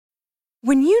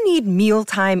When you need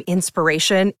mealtime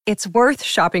inspiration, it's worth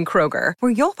shopping Kroger,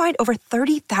 where you'll find over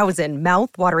 30,000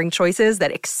 mouth-watering choices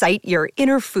that excite your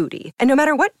inner foodie. And no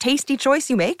matter what tasty choice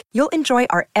you make, you'll enjoy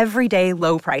our everyday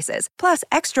low prices, plus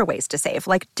extra ways to save,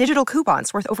 like digital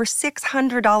coupons worth over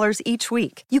 $600 each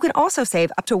week. You can also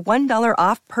save up to $1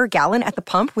 off per gallon at the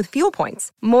pump with fuel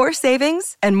points. More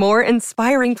savings and more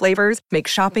inspiring flavors make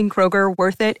shopping Kroger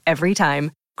worth it every time.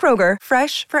 Kroger,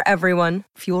 fresh for everyone.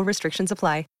 Fuel restrictions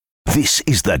apply. This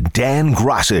is the Dan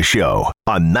Graca Show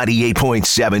on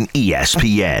 98.7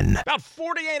 ESPN. About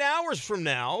 48 hours from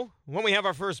now, when we have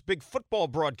our first big football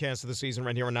broadcast of the season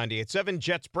right here on 98.7,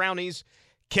 Jets Brownies,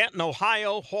 Canton,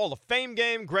 Ohio, Hall of Fame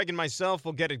game. Greg and myself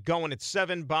will get it going at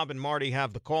 7. Bob and Marty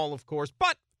have the call, of course.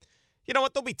 But you know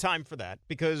what? There'll be time for that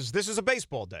because this is a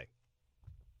baseball day.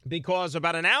 Because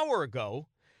about an hour ago,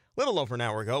 a little over an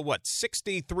hour ago,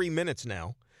 63 minutes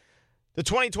now, the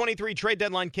 2023 trade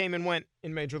deadline came and went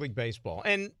in Major League Baseball.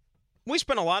 And we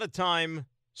spent a lot of time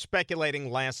speculating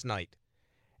last night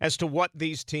as to what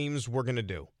these teams were going to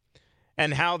do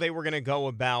and how they were going to go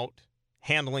about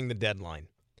handling the deadline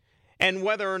and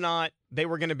whether or not they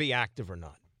were going to be active or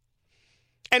not.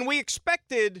 And we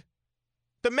expected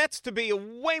the Mets to be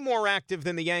way more active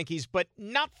than the Yankees, but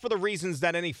not for the reasons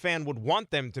that any fan would want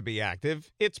them to be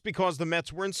active. It's because the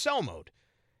Mets were in sell mode.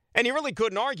 And you really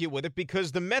couldn't argue with it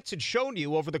because the Mets had shown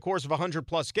you over the course of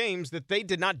 100-plus games that they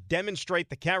did not demonstrate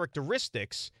the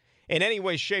characteristics in any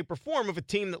way, shape, or form of a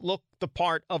team that looked the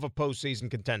part of a postseason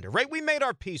contender, right? We made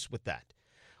our peace with that.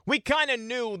 We kind of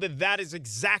knew that that is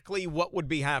exactly what would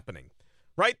be happening,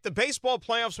 right? The baseball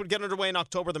playoffs would get underway in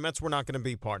October. The Mets were not going to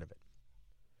be part of it.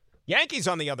 Yankees,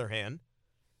 on the other hand,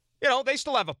 they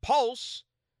still have a pulse.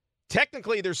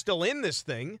 Technically, they're still in this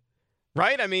thing,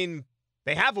 right? I mean,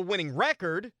 they have a winning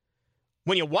record.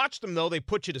 When you watch them, though, they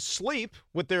put you to sleep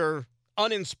with their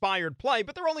uninspired play,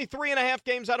 but they're only 3.5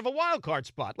 games out of a wild card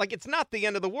spot. Like, it's not the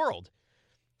end of the world.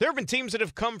 There have been teams that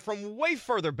have come from way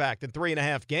further back than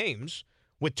 3.5 games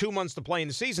with 2 months to play in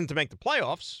the season to make the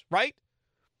playoffs, right?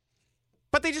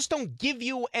 But they just don't give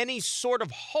you any sort of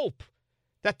hope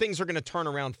that things are going to turn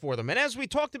around for them. And as we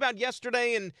talked about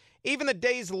yesterday and even the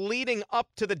days leading up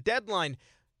to the deadline,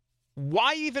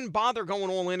 why even bother going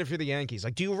all in if you're the Yankees?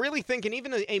 Like, do you really think, and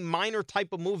even a minor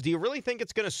type of move, do you really think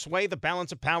it's going to sway the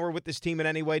balance of power with this team in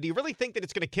any way? Do you really think that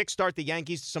it's going to kickstart the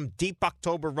Yankees to some deep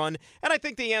October run? And I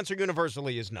think the answer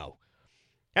universally is no.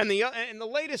 And the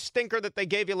latest stinker that they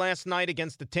gave you last night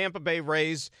against the Tampa Bay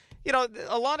Rays,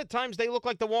 a lot of times they look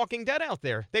like the Walking Dead out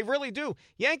there. They really do.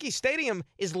 Yankee Stadium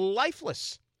is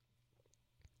lifeless.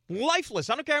 Lifeless.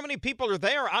 I don't care how many people are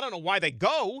there. I don't know why they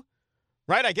go.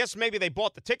 Right? I guess maybe they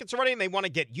bought the tickets already and they want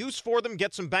to get use for them,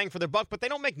 get some bang for their buck, but they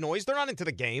don't make noise. They're not into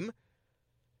the game.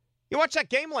 You watch that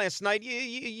game last night,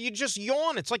 you just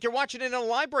yawn. It's like you're watching it in a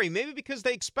library. Maybe because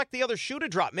they expect the other shoe to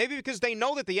drop. Maybe because they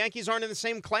know that the Yankees aren't in the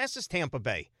same class as Tampa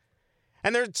Bay.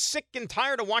 And they're sick and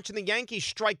tired of watching the Yankees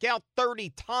strike out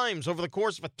 30 times over the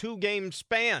course of a 2-game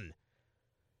span.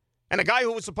 And a guy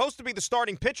who was supposed to be the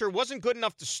starting pitcher wasn't good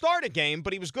enough to start a game,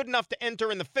 but he was good enough to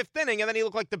enter in the 5th inning, and then he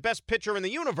looked like the best pitcher in the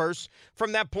universe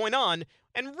from that point on,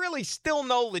 and really still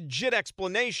no legit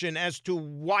explanation as to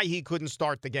why he couldn't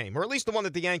start the game, or at least the one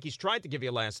that the Yankees tried to give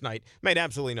you last night made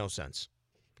absolutely no sense.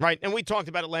 Right? And we talked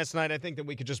about it last night. I think that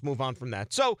we could just move on from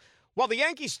that. So while the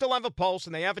Yankees still have a pulse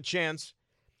and they have a chance,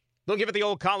 they'll give it the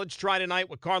old college try tonight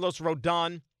with Carlos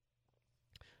Rodon.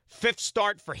 5th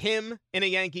start for him in a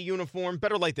Yankee uniform.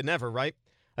 Better late than never, right?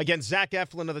 Against Zach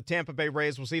Eflin of the Tampa Bay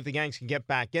Rays. We'll see if the Yanks can get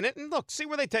back in it. And look, see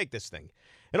where they take this thing.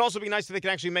 It'd also be nice if they can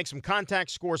actually make some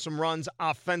contact, score some runs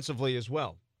offensively as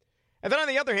well. And then on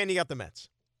the other hand, you got the Mets.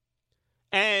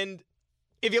 And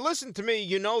if you listen to me,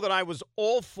 you know that I was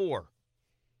all for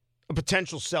a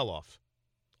potential sell-off.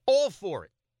 All for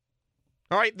it.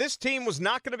 All right, this team was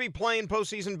not going to be playing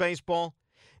postseason baseball.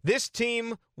 This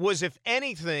team was, if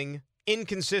anything,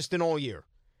 inconsistent all year.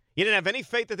 You didn't have any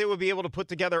faith that they would be able to put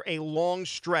together a long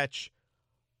stretch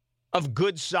of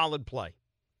good, solid play.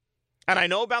 And I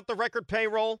know about the record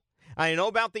payroll. I know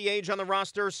about the age on the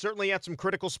roster, certainly at some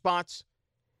critical spots.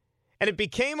 And it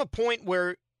became a point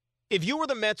where if you were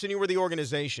the Mets and you were the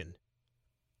organization,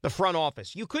 the front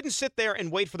office, you couldn't sit there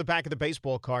and wait for the back of the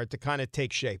baseball card to kind of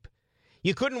take shape.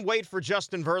 You couldn't wait for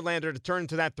Justin Verlander to turn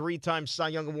into that 3-time Cy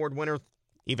Young Award winner,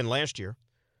 even last year.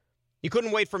 You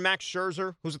couldn't wait for Max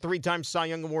Scherzer, who's a 3-time Cy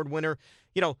Young Award winner,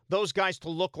 those guys to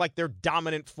look like their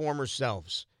dominant former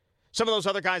selves. Some of those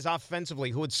other guys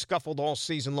offensively who had scuffled all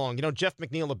season long. Jeff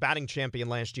McNeil, a batting champion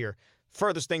last year.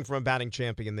 Furthest thing from a batting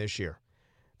champion this year.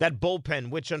 That bullpen,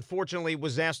 which unfortunately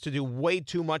was asked to do way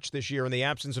too much this year in the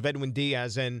absence of Edwin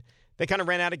Diaz, and They kind of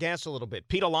ran out of gas a little bit.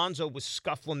 Pete Alonso was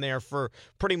scuffling there for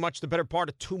pretty much the better part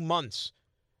of 2 months.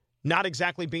 Not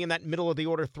exactly being that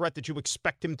middle-of-the-order threat that you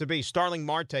expect him to be. Starling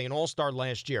Marte, an all-star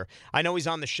last year. I know he's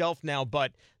on the shelf now,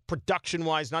 but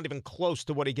production-wise, not even close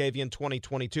to what he gave you in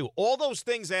 2022. All those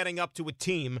things adding up to a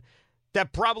team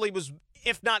that probably was,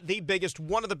 if not the biggest,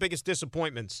 one of the biggest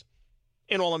disappointments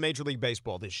in all of Major League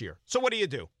Baseball this year. So what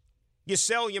do? You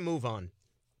sell, you move on.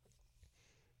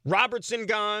 Robertson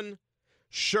gone.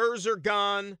 Scherzer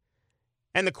gone.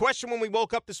 And the question when we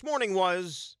woke up this morning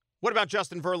was, what about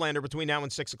Justin Verlander between now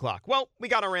and 6 o'clock? Well, we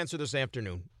got our answer this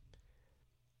afternoon.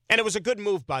 And it was a good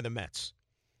move by the Mets.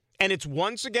 And it's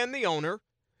once again the owner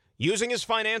using his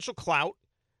financial clout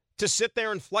to sit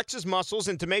there and flex his muscles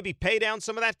and to maybe pay down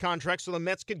some of that contract so the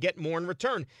Mets could get more in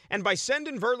return. And by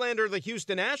sending Verlander to the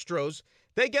Houston Astros,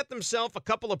 they get themselves a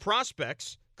couple of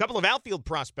prospects, a couple of outfield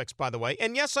prospects, by the way.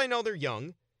 And yes, I know they're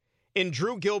young. In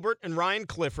Drew Gilbert and Ryan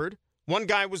Clifford. One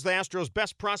guy was the Astros'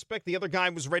 best prospect. The other guy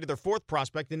was rated their 4th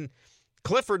prospect. And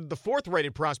Clifford, the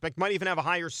 4th-rated prospect, might even have a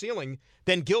higher ceiling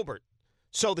than Gilbert.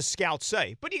 So the scouts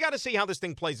say. But you got to see how this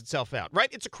thing plays itself out, right?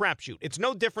 It's a crapshoot. It's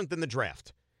no different than the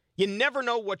draft. You never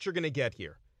know what you're going to get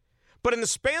here. But in the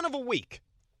span of a week,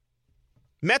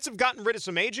 Mets have gotten rid of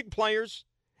some aging players,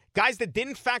 guys that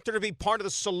didn't factor to be part of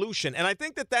the solution. And I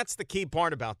think that that's the key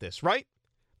part about this, right?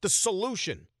 The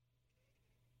solution.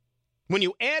 When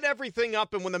you add everything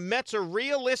up and when the Mets are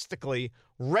realistically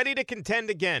ready to contend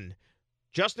again,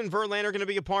 Justin Verlander going to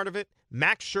be a part of it,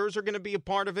 Max Scherzer going to be a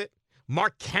part of it,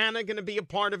 Mark Canha going to be a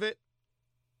part of it,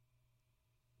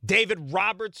 David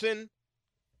Robertson.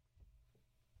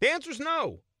 The answer is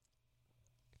no.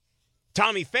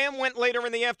 Tommy Pham went later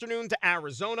in the afternoon to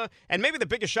Arizona, and maybe the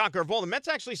biggest shocker of all, the Mets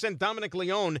actually sent Dominic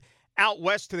Leone out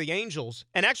west to the Angels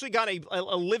and actually got a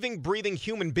living, breathing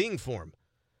human being for him.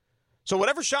 So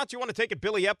whatever shots you want to take at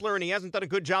Billy Epler, and he hasn't done a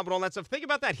good job and all that stuff, think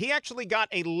about that. He actually got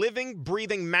a living,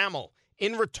 breathing mammal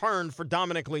in return for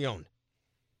Dominic Leone.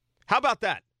 How about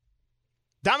that?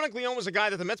 Dominic Leone was a guy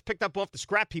that the Mets picked up off the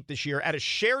scrap heap this year out of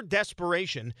sheer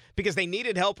desperation because they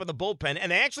needed help in the bullpen,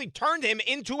 and they actually turned him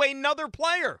into another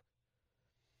player.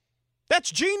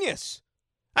 That's genius.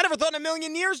 I never thought in a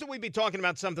million years that we'd be talking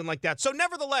about something like that. So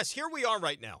nevertheless, here we are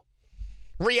right now.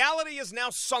 Reality is now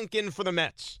sunk in for the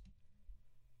Mets.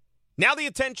 Now the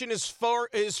attention is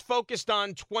focused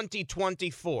on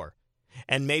 2024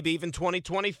 and maybe even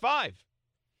 2025.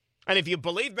 And if you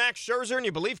believe Max Scherzer and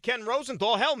you believe Ken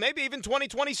Rosenthal, hell, maybe even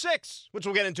 2026, which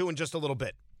we'll get into in just a little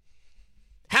bit.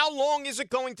 How long is it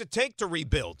going to take to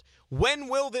rebuild? When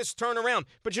will this turn around?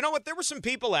 But you know what? There were some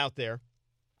people out there,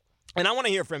 and I want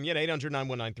to hear from you at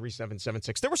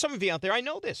 800-919-3776. There were some of you out there, I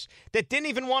know this, that didn't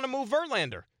even want to move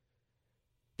Verlander.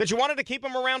 That you wanted to keep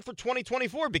him around for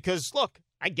 2024 because, look,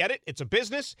 I get it. It's a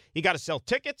business. You got to sell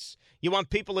tickets. You want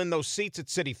people in those seats at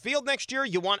Citi Field next year.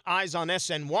 You want eyes on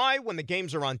SNY when the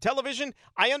games are on television.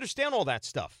 I understand all that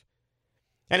stuff.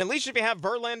 And at least if you have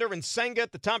Verlander and Senga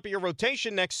at the top of your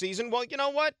rotation next season, well, you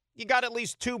know what? You got at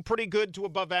least 2 pretty good to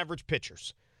above average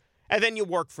pitchers. And then you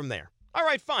work from there. All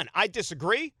right, fine. I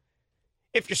disagree.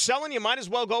 If you're selling, you might as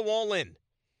well go all in.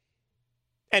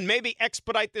 And maybe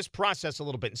expedite this process a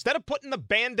little bit. Instead of putting the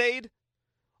Band-Aid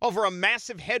over a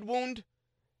massive head wound,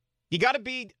 you got to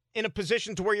be in a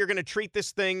position to where you're going to treat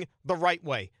this thing the right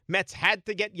way. Mets had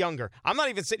to get younger. I'm not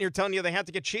even sitting here telling you they had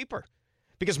to get cheaper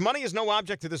because money is no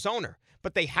object to this owner,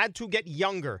 but they had to get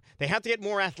younger. They had to get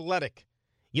more athletic.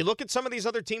 You look at some of these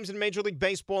other teams in Major League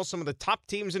Baseball, some of the top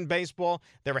teams in baseball,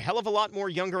 they're a hell of a lot more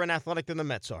younger and athletic than the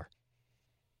Mets are.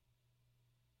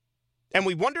 And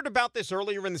we wondered about this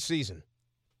earlier in the season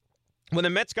when the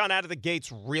Mets got out of the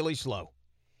gates really slow.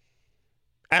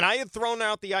 And I had thrown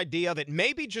out the idea that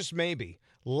maybe, just maybe,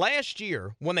 last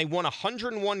year when they won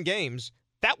 101 games,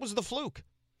 that was the fluke.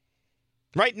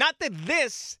 Right? Not that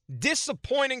this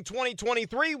disappointing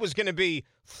 2023 was going to be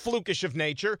flukish of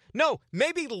nature. No,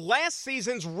 maybe last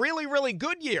season's really, really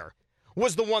good year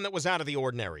was the one that was out of the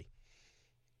ordinary.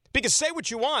 Because say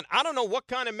what you want, I don't know what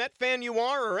kind of Met fan you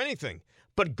are or anything,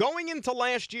 but going into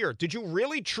last year, did you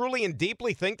really, truly, and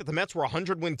deeply think that the Mets were a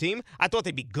 100-win team? I thought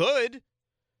they'd be good,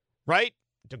 right?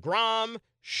 DeGrom,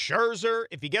 Scherzer,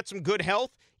 if you get some good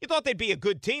health, you thought they'd be a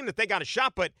good team, that they got a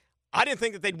shot, but I didn't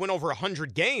think that they'd win over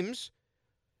 100 games.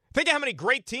 Think of how many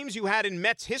great teams you had in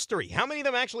Mets history. How many of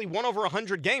them actually won over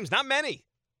 100 games? Not many.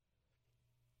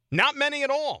 Not many at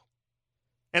all.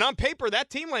 And on paper, that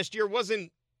team last year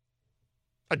wasn't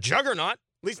a juggernaut, at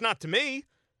least not to me.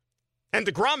 And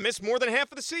DeGrom missed more than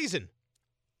half of the season.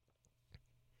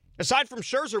 Aside from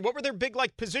Scherzer, what were their big,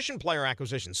 position player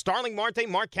acquisitions? Starling Marte,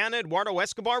 Mark Canha, Eduardo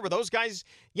Escobar, were those guys,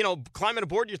 climbing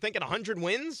aboard, you're thinking 100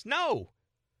 wins? No.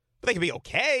 But they could be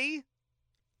okay.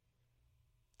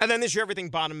 And then this year, everything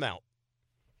bottomed out.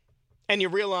 And you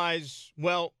realize,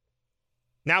 well,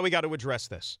 now we got to address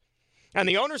this. And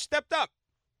the owner stepped up.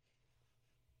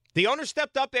 The owner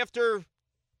stepped up after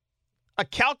a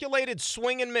calculated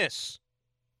swing and miss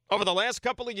over the last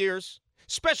couple of years,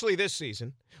 especially this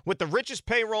season, with the richest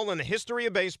payroll in the history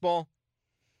of baseball,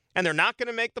 and they're not going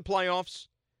to make the playoffs.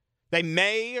 They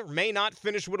may or may not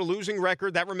finish with a losing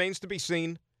record. That remains to be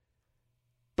seen.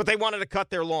 But they wanted to cut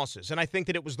their losses, and I think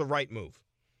that it was the right move.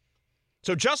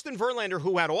 So Justin Verlander,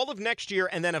 who had all of next year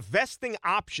and then a vesting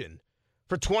option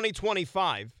for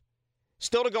 2025,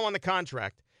 still to go on the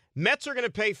contract, Mets are going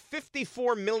to pay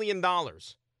 $54 million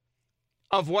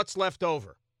of what's left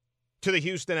over to the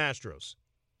Houston Astros.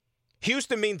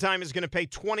 Houston, meantime, is going to pay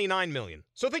 $29 million.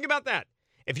 So think about that.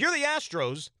 If you're the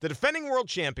Astros, the defending world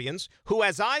champions, who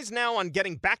has eyes now on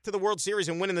getting back to the World Series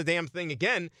and winning the damn thing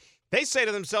again, they say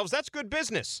to themselves, that's good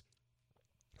business.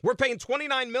 We're paying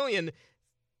 $29 million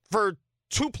for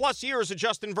 2+ years of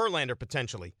Justin Verlander,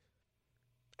 potentially.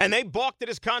 And they balked at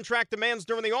his contract demands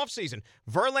during the offseason.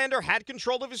 Verlander had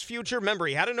control of his future. Remember,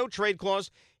 he had a no-trade clause.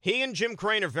 He and Jim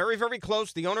Crane are very, very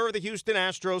close, the owner of the Houston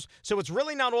Astros. So it's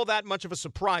really not all that much of a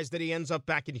surprise that he ends up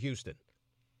back in Houston.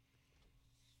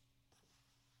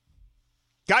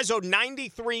 Guys owe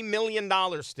 $93 million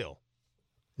still.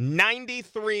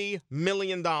 $93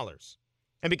 million.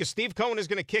 And because Steve Cohen is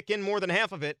going to kick in more than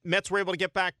half of it, Mets were able to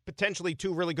get back potentially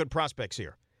 2 really good prospects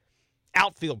here.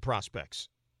 Outfield prospects.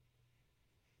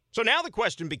 So now the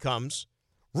question becomes,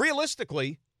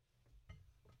 realistically,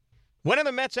 when are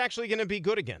the Mets actually going to be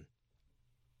good again?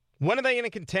 When are they going to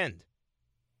contend?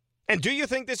 And do you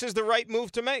think this is the right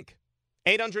move to make?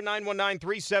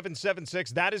 800-919-3776.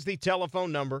 That is the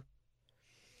telephone number.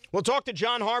 We'll talk to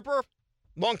John Harper,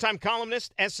 longtime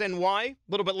columnist, SNY, a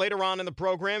little bit later on in the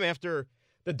program after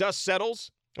the dust settles.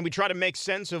 And we try to make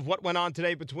sense of what went on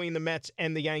today between the Mets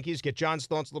and the Yankees. Get John's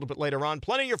thoughts a little bit later on.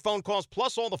 Plenty of your phone calls,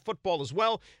 plus all the football as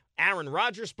well. Aaron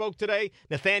Rodgers spoke today.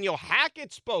 Nathaniel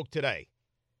Hackett spoke today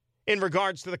in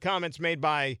regards to the comments made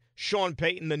by Sean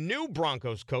Payton, the new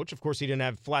Broncos coach. Of course, he didn't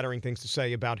have flattering things to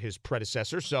say about his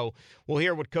predecessor, so we'll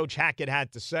hear what Coach Hackett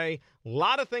had to say. A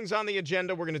lot of things on the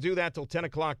agenda. We're going to do that till 10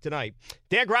 o'clock tonight.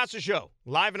 Dan Graca Show,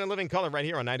 live and in living color right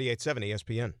here on 98.7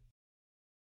 ESPN.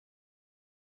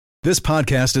 This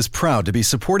podcast is proud to be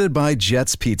supported by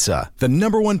Jets Pizza, the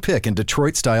 #1 pick in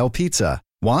Detroit-style pizza.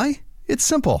 Why? It's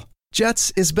simple.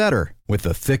 Jets is better. With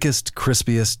the thickest,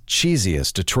 crispiest,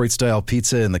 cheesiest Detroit-style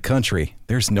pizza in the country,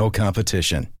 there's no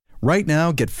competition. Right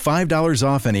now, get $5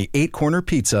 off any 8-corner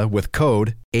pizza with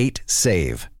code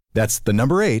 8SAVE. That's the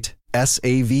number 8,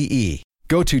 S-A-V-E.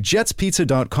 Go to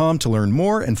jetspizza.com to learn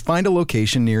more and find a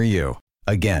location near you.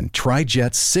 Again, try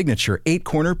Jet's signature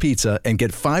 8-corner pizza and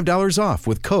get $5 off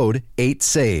with code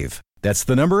 8SAVE. That's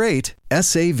the number 8,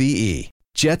 S-A-V-E.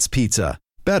 Jet's Pizza.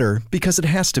 Better because it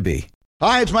has to be.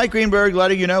 Hi, it's Mike Greenberg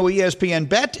letting you know ESPN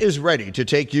Bet is ready to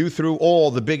take you through all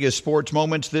the biggest sports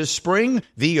moments this spring.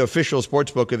 The official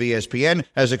sportsbook of ESPN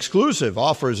has exclusive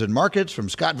offers and markets from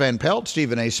Scott Van Pelt,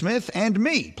 Stephen A. Smith, and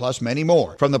me, plus many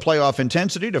more. From the playoff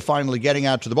intensity to finally getting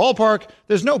out to the ballpark,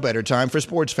 there's no better time for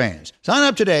sports fans. Sign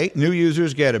up today. New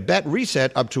users get a bet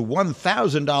reset up to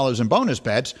 $1,000 in bonus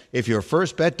bets if your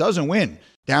first bet doesn't win.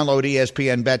 Download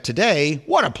ESPN Bet today.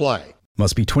 What a play.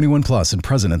 Must be 21 plus and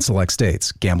present in select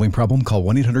states. Gambling problem? Call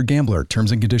 1-800-GAMBLER.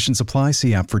 Terms and conditions apply.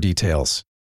 See app for details.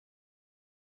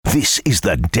 This is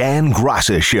the Dan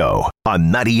Graca Show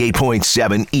on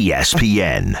 98.7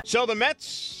 ESPN. So the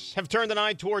Mets have turned an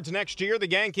eye towards next year. The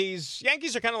Yankees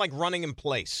are kind of like running in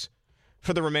place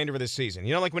for the remainder of this season.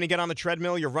 You know, like when you get on the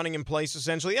treadmill, you're running in place,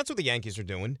 essentially. That's what the Yankees are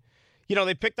doing. You know,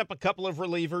 they picked up a couple of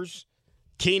relievers,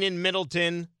 Keenan,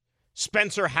 Middleton,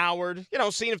 Spencer Howard,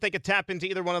 seeing if they could tap into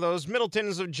either one of those.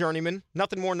 Middleton's a journeyman,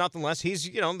 nothing more, nothing less. He's,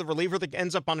 the reliever that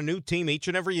ends up on a new team each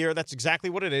and every year. That's exactly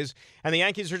what it is. And the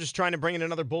Yankees are just trying to bring in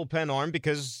another bullpen arm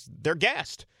because they're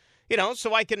gassed.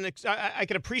 So I can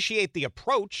appreciate the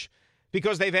approach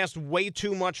because they've asked way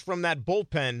too much from that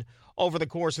bullpen over the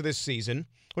course of this season,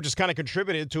 which has kind of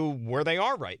contributed to where they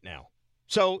are right now.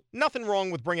 So nothing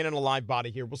wrong with bringing in a live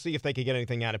body here. We'll see if they can get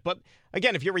anything at it. But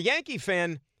again, if you're a Yankee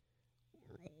fan,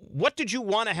 what did you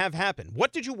want to have happen?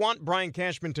 What did you want Brian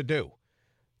Cashman to do?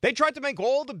 They tried to make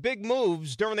all the big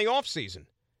moves during the offseason.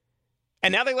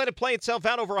 And now they let it play itself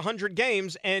out over 100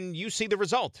 games, and you see the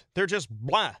result. They're just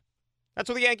blah. That's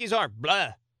what the Yankees are, blah.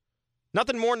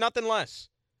 Nothing more, nothing less.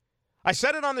 I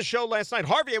said it on the show last night.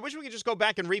 Harvey, I wish we could just go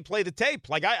back and replay the tape.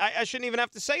 Like, I shouldn't even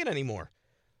have to say it anymore.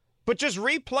 But just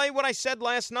replay what I said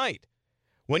last night.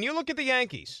 When you look at the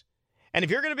Yankees, and if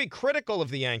you're going to be critical of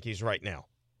the Yankees right now,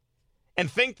 and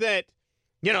think that,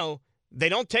 They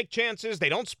don't take chances. They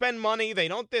don't spend money. They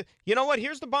don't. You know what?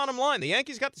 Here's the bottom line. The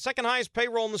Yankees got the second highest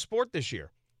payroll in the sport this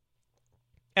year.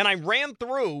 And I ran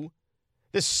through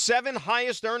the 7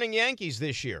 highest earning Yankees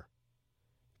this year.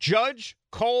 Judge,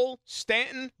 Cole,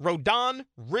 Stanton, Rodon,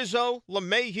 Rizzo,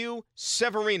 LeMahieu,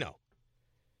 Severino.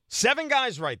 7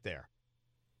 guys right there.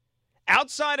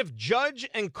 Outside of Judge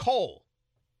and Cole,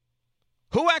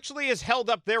 who actually has held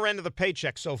up their end of the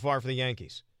paycheck so far for the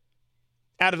Yankees?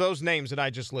 Out of those names that I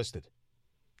just listed.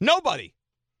 Nobody.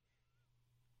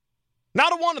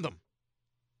 Not a one of them.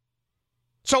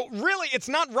 So really, it's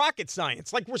not rocket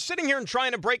science. Like, we're sitting here and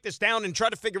trying to break this down and try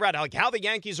to figure out like how the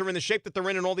Yankees are in the shape that they're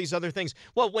in and all these other things.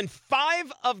 Well, when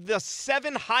 5 of the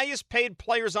 7 highest paid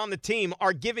players on the team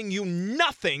are giving you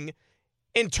nothing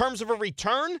in terms of a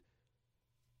return,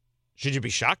 should you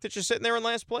be shocked that you're sitting there in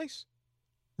last place?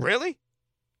 Really?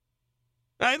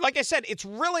 Like I said, it's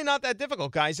really not that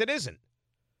difficult, guys. It isn't.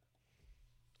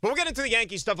 But we'll get into the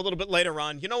Yankee stuff a little bit later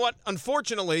on. You know what?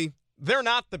 Unfortunately, they're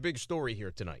not the big story here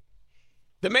tonight.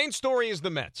 The main story is the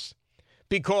Mets,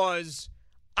 because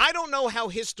I don't know how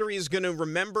history is going to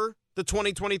remember the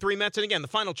 2023 Mets. And again, the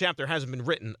final chapter hasn't been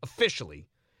written officially.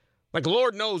 Like,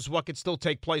 Lord knows what could still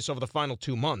take place over the final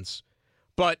 2 months.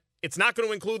 But it's not going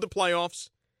to include the playoffs,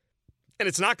 and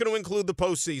it's not going to include the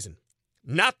postseason.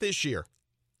 Not this year.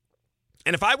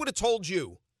 And if I would have told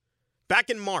you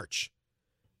back in March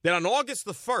that on August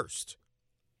the 1st,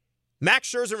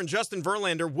 Max Scherzer and Justin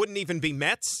Verlander wouldn't even be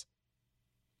Mets,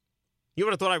 you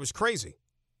would have thought I was crazy.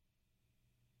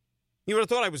 You would have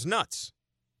thought I was nuts.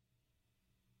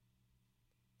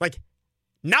 Like,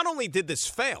 not only did this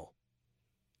fail,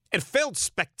 it failed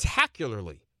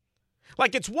spectacularly.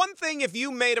 Like, it's one thing if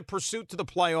you made a pursuit to the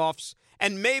playoffs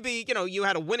and maybe, you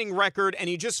had a winning record and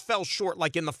you just fell short,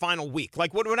 like, in the final week.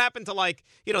 Like, what happened to, like,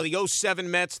 the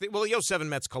 07 Mets? The 07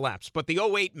 Mets collapsed, but the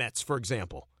 08 Mets, for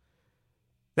example.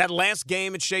 That last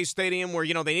game at Shea Stadium where,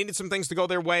 they needed some things to go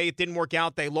their way. It didn't work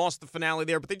out. They lost the finale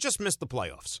there, but they just missed the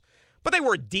playoffs. But they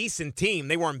were a decent team.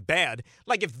 They weren't bad.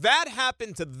 Like, if that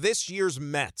happened to this year's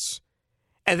Mets,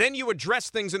 and then you address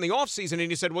things in the offseason and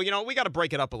you said, well, we got to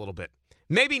break it up a little bit.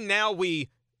 Maybe now we,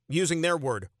 using their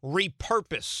word,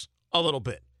 repurpose a little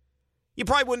bit. You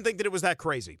probably wouldn't think that it was that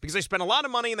crazy because they spent a lot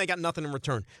of money and they got nothing in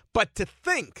return. But to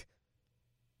think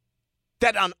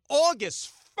that on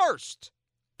August 1st,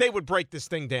 they would break this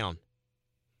thing down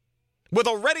with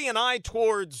already an eye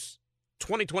towards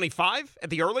 2025 at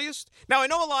the earliest. Now, I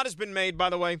know a lot has been made, by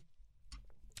the way,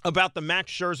 about the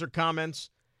Max Scherzer comments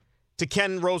to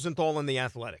Ken Rosenthal in The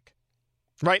Athletic,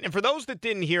 right? And for those that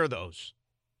didn't hear those,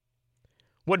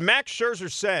 what Max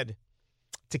Scherzer said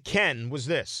to Ken was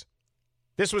this.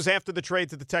 This was after the trade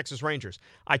to the Texas Rangers.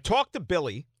 I talked to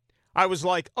Billy. I was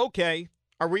like, okay,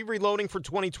 are we reloading for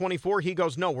 2024? He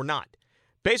goes, no, we're not.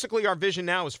 Basically, our vision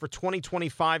now is for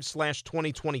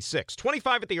 2025/2026.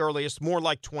 25 at the earliest, more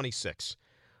like 26.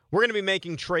 We're going to be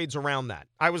making trades around that.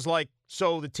 I was like,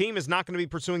 so the team is not going to be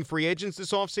pursuing free agents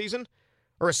this offseason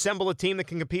or assemble a team that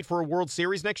can compete for a World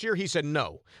Series next year? He said,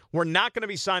 no, we're not going to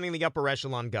be signing the upper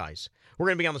echelon guys. We're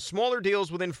going to be on the smaller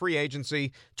deals within free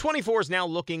agency. 24 is now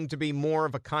looking to be more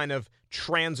of a kind of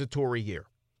transitory year.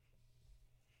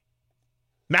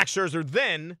 Max Scherzer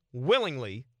then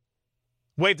willingly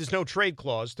waived his no-trade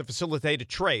clause to facilitate a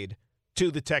trade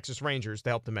to the Texas Rangers to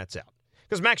help the Mets out.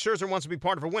 Because Max Scherzer wants to be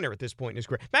part of a winner at this point in his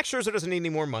career. Max Scherzer doesn't need any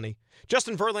more money.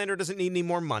 Justin Verlander doesn't need any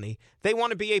more money. They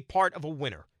want to be a part of a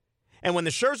winner. And when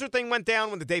the Scherzer thing went down,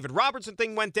 when the David Robertson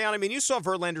thing went down, I mean, you saw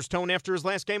Verlander's tone after his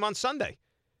last game on Sunday.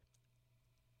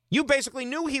 You basically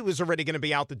knew he was already going to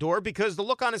be out the door because the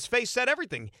look on his face said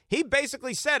everything. He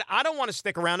basically said, I don't want to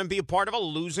stick around and be a part of a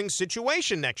losing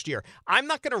situation next year. I'm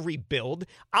not going to rebuild.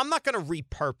 I'm not going to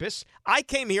repurpose. I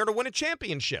came here to win a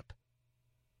championship.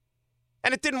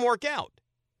 And it didn't work out.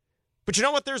 But you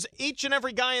know what? There's each and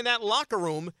every guy in that locker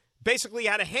room basically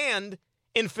had a hand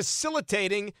in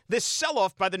facilitating this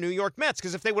sell-off by the New York Mets.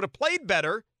 Because if they would have played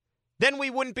better, then we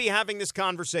wouldn't be having this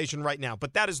conversation right now.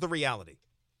 But that is the reality.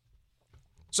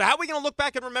 So how are we going to look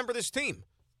back and remember this team?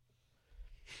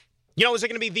 You know, is it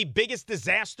going to be the biggest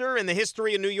disaster in the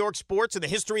history of New York sports, in the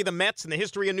history of the Mets, in the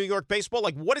history of New York baseball?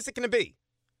 Like, what is it going to be?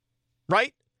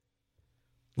 Right?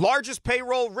 Largest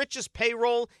payroll, richest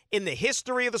payroll in the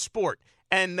history of the sport.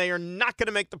 And they are not going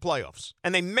to make the playoffs.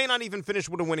 And they may not even finish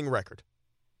with a winning record.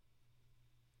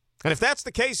 And if that's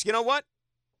the case, you know what?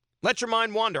 Let your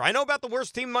mind wander. I know about the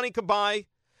worst team money could buy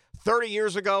 30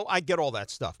 years ago. I get all that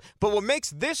stuff. But what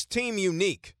makes this team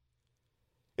unique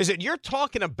is that you're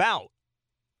talking about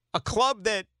a club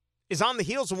that is on the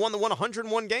heels of one that won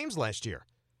 101 games last year.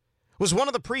 Was one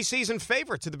of the preseason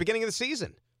favorites at the beginning of the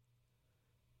season.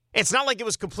 It's not like it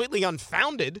was completely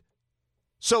unfounded.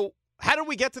 So how did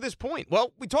we get to this point?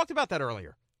 Well, we talked about that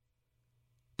earlier.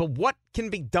 But what can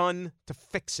be done to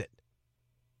fix it?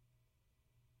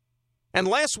 And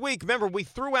last week, remember, we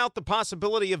threw out the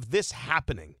possibility of this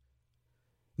happening.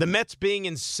 The Mets being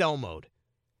in sell mode.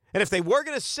 And if they were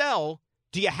going to sell,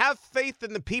 do you have faith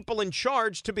in the people in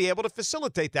charge to be able to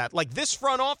facilitate that? Like this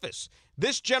front office,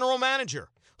 this general manager,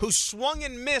 who swung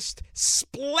and missed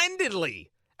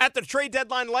splendidly at the trade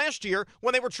deadline last year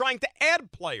when they were trying to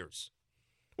add players.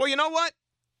 Well, you know what?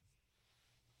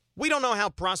 We don't know how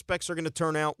prospects are going to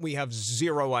turn out. We have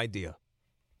zero idea.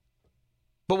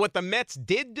 But what the Mets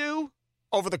did do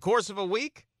over the course of a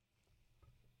week,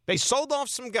 they sold off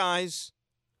some guys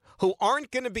who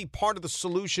aren't going to be part of the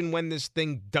solution when this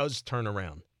thing does turn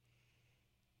around.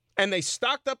 And they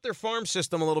stocked up their farm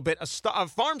system a little bit, a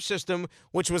farm system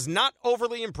which was not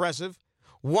overly impressive,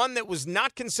 one that was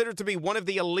not considered to be one of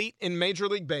the elite in Major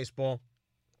League Baseball.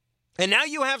 And now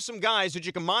you have some guys that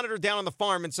you can monitor down on the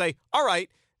farm and say, all right,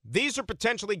 these are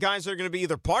potentially guys that are going to be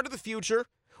either part of the future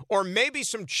or maybe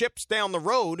some chips down the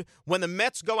road when the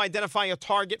Mets go identify a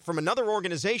target from another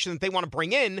organization that they want to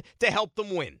bring in to help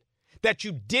them win, that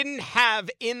you didn't have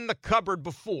in the cupboard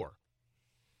before.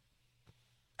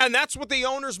 And that's what the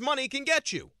owner's money can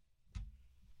get you.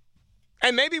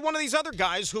 And maybe one of these other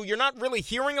guys who you're not really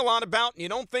hearing a lot about and you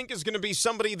don't think is going to be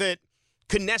somebody that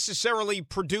could necessarily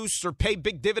produce or pay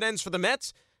big dividends for the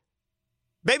Mets,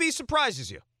 maybe he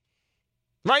surprises you.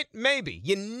 Right? Maybe.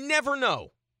 You never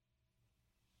know.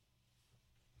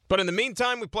 But in the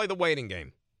meantime, we play the waiting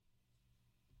game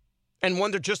and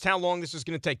wonder just how long this is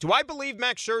going to take. Do I believe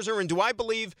Max Scherzer, and do I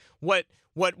believe what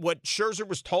Scherzer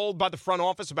was told by the front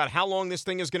office about how long this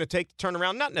thing is going to take to turn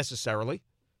around? Not necessarily.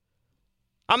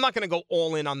 I'm not going to go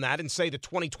all in on that and say that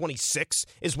 2026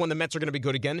 is when the Mets are going to be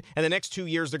good again and the next 2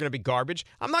 years they're going to be garbage.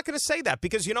 I'm not going to say that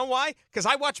because you know why? Because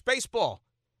I watch baseball.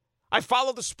 I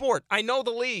follow the sport. I know the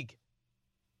league.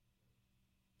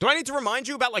 Do I need to remind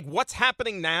you about, like, what's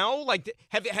happening now? Like,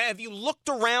 have you looked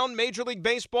around Major League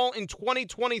Baseball in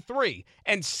 2023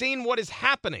 and seen what is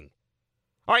happening?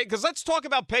 All right, because let's talk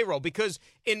about payroll, because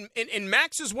in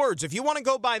Max's words, if you want to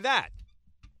go by that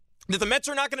the Mets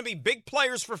are not going to be big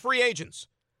players for free agents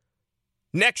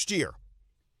next year,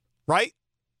 right?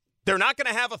 They're not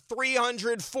going to have a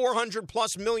 $300,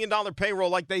 $400+ million payroll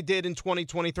like they did in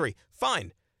 2023.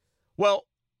 Fine. Well,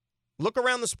 look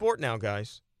around the sport now,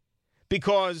 guys.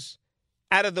 Because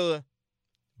out of the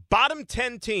bottom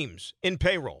 10 teams in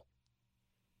payroll,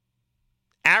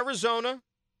 Arizona,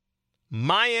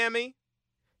 Miami,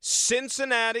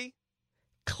 Cincinnati,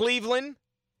 Cleveland,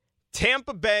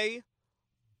 Tampa Bay,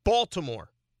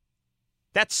 Baltimore.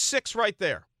 That's 6 right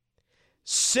there.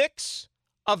 6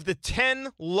 of the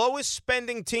 10 lowest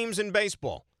spending teams in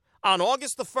baseball on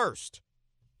August the 1st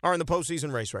are in the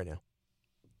postseason race right now.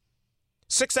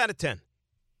 6 out of 10.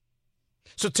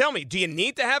 So tell me, do you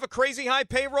need to have a crazy high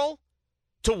payroll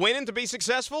to win and to be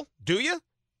successful? Do you?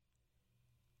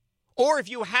 Or if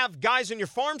you have guys in your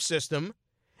farm system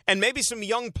and maybe some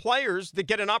young players that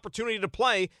get an opportunity to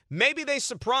play, maybe they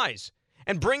surprise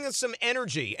and bring us some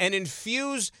energy and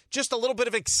infuse just a little bit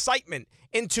of excitement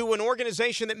into an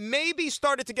organization that maybe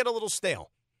started to get a little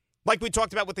stale, like we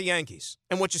talked about with the Yankees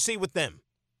and what you see with them.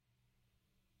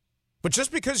 But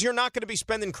just because you're not going to be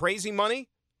spending crazy money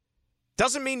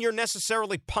doesn't mean you're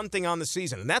necessarily punting on the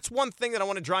season. And that's one thing that I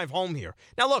want to drive home here.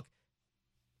 Now, look,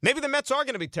 maybe the Mets are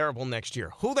going to be terrible next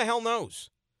year. Who the hell knows?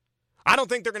 I don't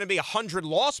think they're going to be 100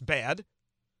 loss bad,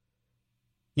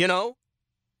 you know?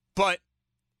 But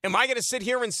am I going to sit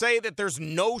here and say that there's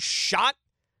no shot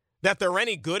that they're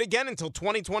any good again until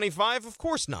 2025? Of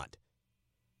course not.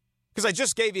 Because I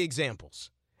just gave you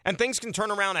examples. And things can turn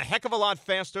around a heck of a lot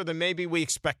faster than maybe we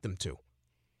expect them to.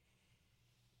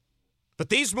 But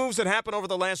these moves that happened over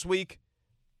the last week,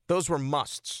 those were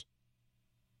musts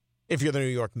if you're the New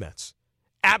York Mets.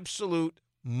 Absolute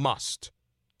must.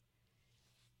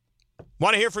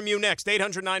 Want to hear from you next.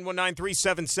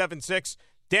 800-919-3776.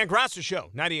 Dan Graca Show,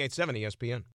 98.7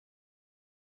 ESPN.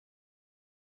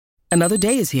 Another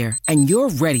day is here, and you're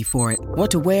ready for it. What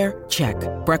to wear? Check.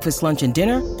 Breakfast, lunch, and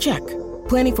dinner? Check.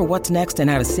 Planning for what's next and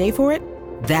how to save for it?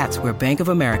 That's where Bank of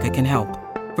America can help.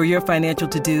 For your financial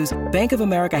to-dos, Bank of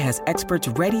America has experts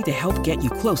ready to help get you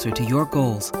closer to your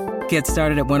goals. Get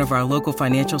started at one of our local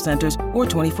financial centers or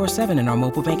 24/7 in our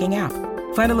mobile banking app.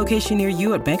 Find a location near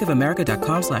you at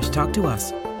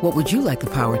bankofamerica.com/talktous. What would you like the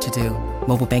power to do?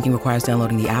 Mobile banking requires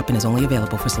downloading the app and is only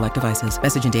available for select devices.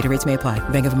 Message and data rates may apply.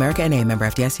 Bank of America N.A., member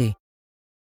FDIC.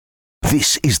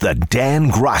 This is the Dan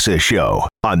Graca Show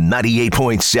on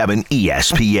 98.7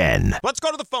 ESPN. Let's go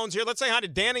to the phones here. Let's say hi to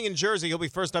Danny in Jersey. He'll be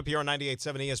first up here on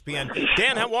 98.7 ESPN.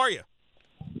 Dan, how are you?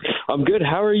 I'm good.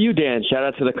 How are you, Dan? Shout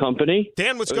out to the company.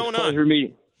 Dan, what's going on?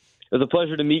 It was a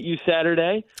pleasure to meet you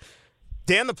Saturday.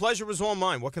 Dan, the pleasure was all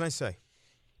mine. What can I say?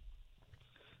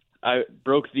 I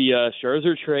broke the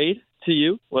Scherzer trade to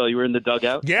you. Well, you were in the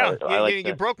dugout. Yeah,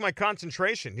 you broke my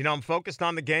concentration. You know, I'm focused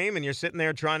on the game, and you're sitting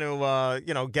there trying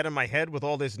to, get in my head with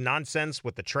all this nonsense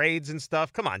with the trades and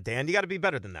stuff. Come on, Dan, you got to be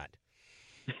better than that.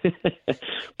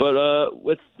 But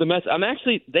with the Mets,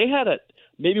 they had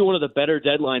maybe one of the better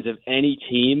deadlines of any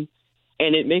team,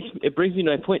 and it brings me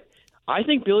to my point. I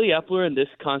think Billy Epler in this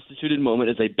constituted moment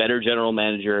is a better general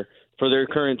manager for their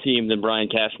current team than Brian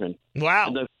Cashman. Wow.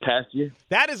 In the past year.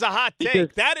 That is a hot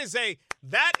take. That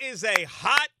is a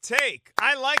hot take.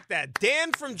 I like that.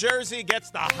 Dan from Jersey gets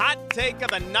the hot take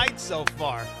of the night so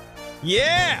far.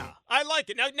 Yeah, I like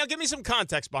it. Now give me some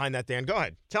context behind that, Dan. Go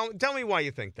ahead. Tell me why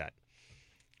you think that.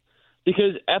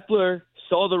 Because Epler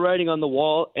saw the writing on the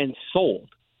wall and sold.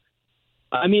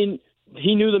 I mean,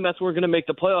 he knew the Mets weren't going to make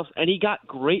the playoffs, and he got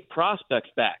great prospects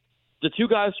back. The two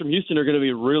guys from Houston are going to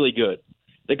be really good.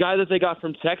 The guy that they got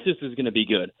from Texas is going to be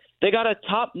good. They got a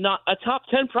top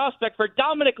 10 prospect for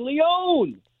Dominic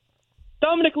Leone.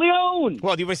 Dominic Leone.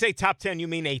 Well, when you say top 10, you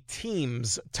mean a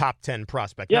team's top 10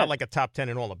 prospect, yes. Not like a top 10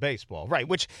 in all of baseball. Right,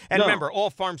 remember, all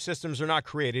farm systems are not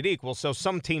created equal, so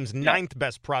some team's ninth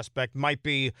best prospect might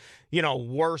be,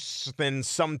 worse than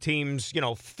some team's,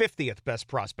 50th best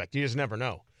prospect. You just never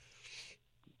know.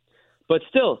 But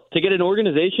still, to get an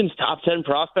organization's top 10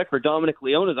 prospect for Dominic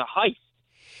Leone is a heist.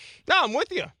 No, I'm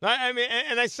with you. I mean,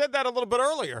 and I said that a little bit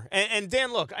earlier. And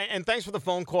Dan, look, and thanks for the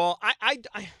phone call.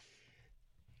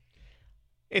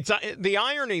 It's the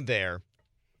irony there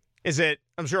is that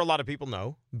I'm sure a lot of people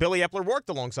know Billy Epler worked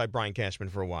alongside Brian Cashman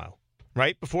for a while,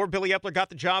 right? Before Billy Epler got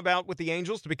the job out with the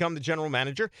Angels to become the general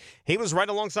manager, he was right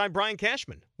alongside Brian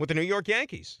Cashman with the New York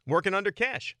Yankees, working under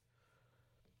Cash.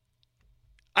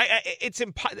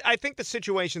 I think the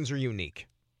situations are unique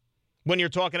when you're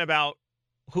talking about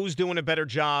who's doing a better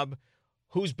job,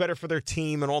 who's better for their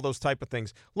team, and all those type of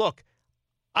things. Look,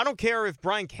 I don't care if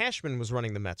Brian Cashman was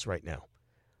running the Mets right now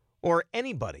or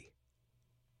anybody.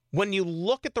 When you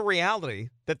look at the reality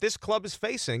that this club is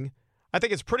facing, I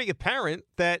think it's pretty apparent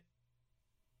that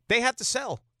they had to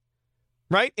sell,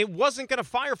 right? It wasn't going to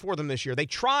fire for them this year. They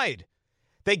tried.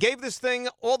 They gave this thing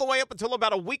all the way up until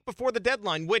about a week before the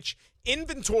deadline, which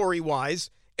inventory-wise,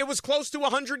 it was close to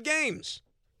 100 games.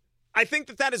 I think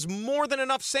that is more than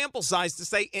enough sample size to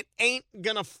say it ain't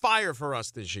going to fire for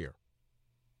us this year.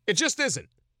 It just isn't.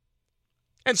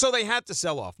 And so they had to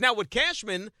sell off. Now, with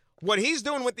Cashman, what he's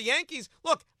doing with the Yankees,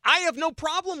 look, I have no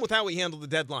problem with how he handled the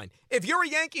deadline. If you're a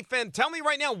Yankee fan, tell me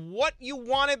right now what you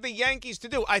wanted the Yankees to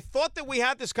do. I thought that we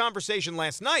had this conversation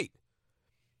last night.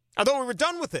 I thought we were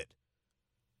done with it.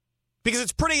 Because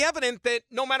it's pretty evident that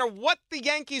no matter what the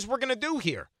Yankees were going to do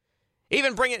here,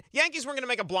 Yankees weren't going to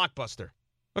make a blockbuster.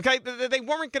 Okay, they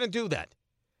weren't going to do that.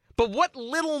 But what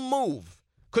little move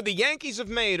could the Yankees have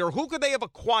made, or who could they have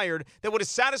acquired that would have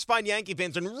satisfied Yankee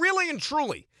fans and really and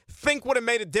truly think would have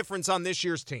made a difference on this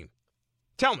year's team?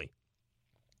 Tell me.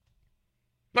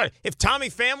 Right, if Tommy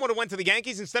Pham would have went to the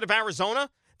Yankees instead of Arizona,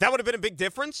 that would have been a big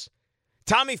difference.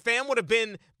 Tommy Pham would have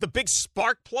been the big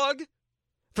spark plug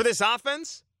for this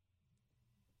offense.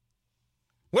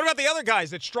 What about the other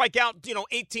guys that strike out,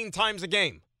 18 times a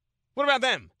game? What about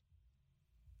them?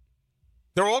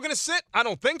 They're all going to sit? I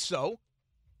don't think so.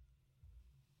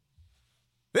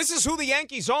 This is who the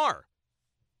Yankees are.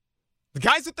 The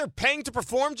guys that they're paying to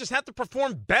perform just have to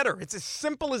perform better. It's as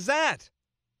simple as that.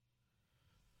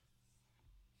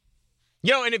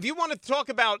 And if you want to talk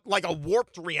about like a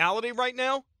warped reality right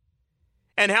now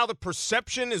and how the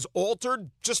perception is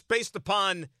altered just based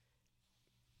upon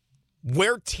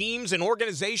where teams and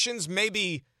organizations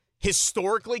maybe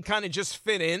historically kind of just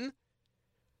fit in,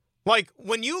 like,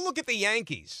 when you look at the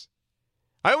Yankees,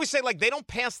 I always say, they don't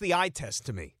pass the eye test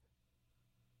to me.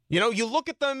 You look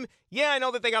at them, I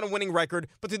know that they got a winning record,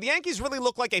 but do the Yankees really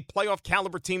look like a playoff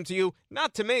caliber team to you?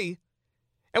 Not to me.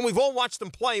 And we've all watched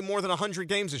them play more than 100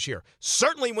 games this year.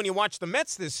 Certainly when you watch the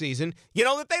Mets this season, you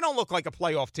know that they don't look like a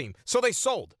playoff team. So they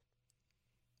sold.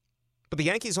 But the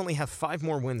Yankees only have 5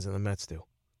 more wins than the Mets do.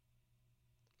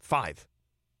 5.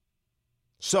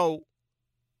 So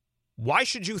why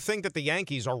should you think that the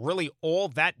Yankees are really all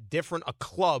that different a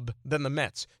club than the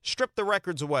Mets? Strip the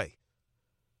records away.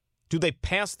 Do they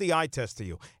pass the eye test to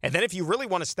you? And then if you really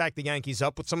want to stack the Yankees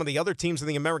up with some of the other teams in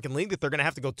the American League that they're going to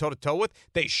have to go toe-to-toe with,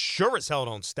 they sure as hell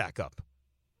don't stack up.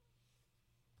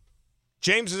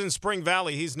 James is in Spring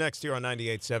Valley. He's next here on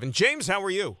 98.7. James, how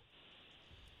are you?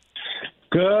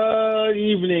 Good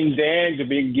evening, Dan.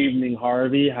 Good evening,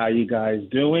 Harvey. How you guys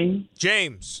doing?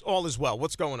 James, all is well.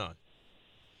 What's going on?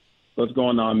 What's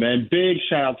going on, man? Big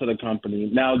shout out to the company.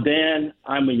 Now, Dan,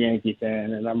 I'm a Yankee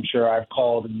fan, and I'm sure I've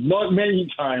called many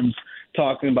times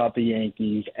talking about the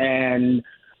Yankees. And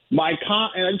and I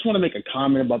just want to make a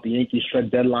comment about the Yankees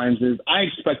trade deadlines is I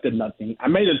expected nothing. I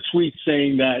made a tweet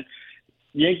saying that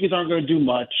Yankees aren't going to do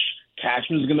much.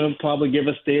 Cashman's going to probably give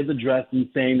a state of the address and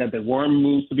saying that there weren't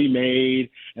moves to be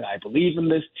made, and I believe in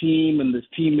this team, and this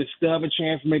team is still have a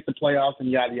chance to make the playoffs,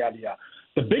 and yada, yada, yada.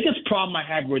 The biggest problem I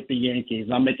have with the Yankees,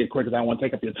 and I'll make it quick because I don't want to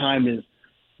take up your time, is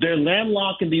they're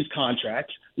landlocked in these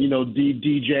contracts. You know,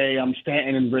 DJ,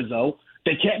 Stanton, and Rizzo.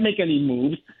 They can't make any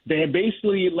moves. They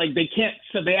basically, they can't,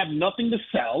 so they have nothing to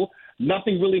sell,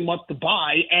 nothing really much to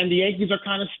buy, and the Yankees are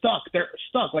kind of stuck. They're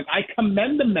stuck. I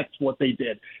commend the Mets for what they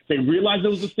did. They realized it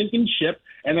was a sinking ship,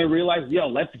 and they realized,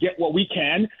 let's get what we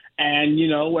can and,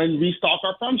 and restock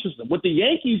our farm system. With the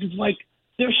Yankees, it's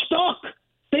they're stuck.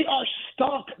 They are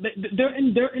stuck.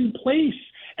 They're in place.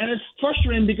 And it's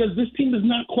frustrating because this team is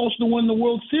not close to winning the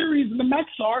World Series, and the Mets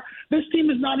are. This team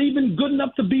is not even good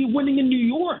enough to be winning in New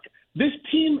York. This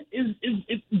team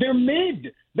they're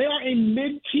mid. They are a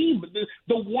mid team.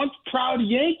 The once proud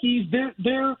Yankees,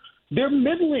 they're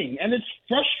middling, and it's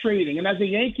frustrating. And as a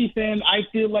Yankee fan, I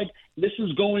feel like this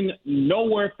is going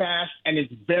nowhere fast, and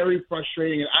it's very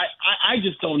frustrating. And I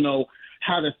just don't know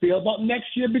how to feel about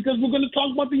next year because we're going to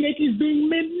talk about the Yankees being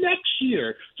mid next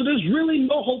year. So there's really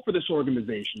no hope for this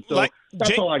organization. So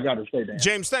that's all I got to say, Dan.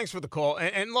 James, thanks for the call.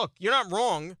 And look, you're not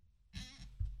wrong.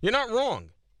 You're not wrong.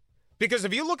 Because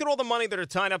if you look at all the money that are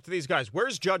tied up to these guys,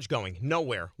 where's Judge going?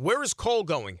 Nowhere. Where is Cole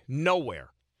going? Nowhere.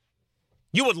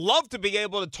 You would love to be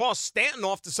able to toss Stanton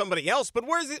off to somebody else, but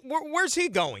where's he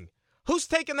going? Who's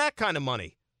taking that kind of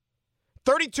money?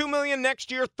 $32 million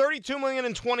next year, $32 million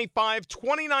in 25,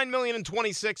 $29 million in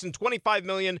 26, and $25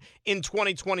 million in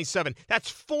 2027.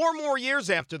 That's 4 more years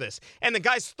after this. And the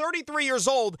guy's 33 years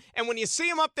old, and when you see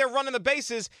him up there running the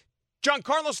bases,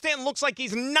 Giancarlo Stanton looks like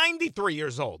he's 93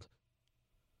 years old.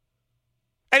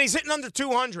 And he's hitting under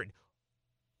 200.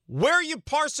 Where are you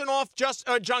parsing off just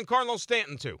Giancarlo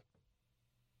Stanton to?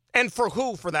 And for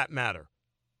who, for that matter?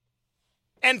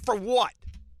 And for what?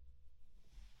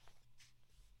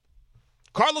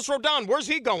 Carlos Rodon, where's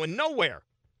he going? Nowhere.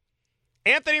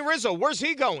 Anthony Rizzo, where's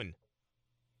he going?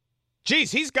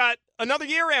 Geez, he's got another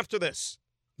year after this.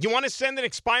 You want to send an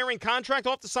expiring contract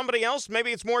off to somebody else?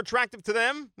 Maybe it's more attractive to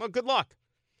them? Well, good luck.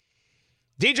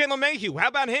 DJ LeMahieu, how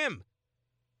about him?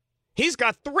 He's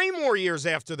got 3 more years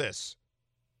after this.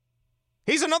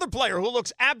 He's another player who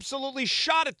looks absolutely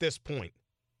shot at this point.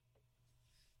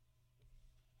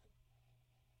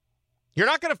 You're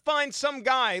not going to find some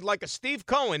guy like a Steve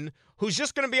Cohen who's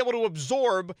just going to be able to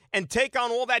absorb and take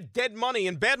on all that dead money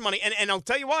and bad money. And I'll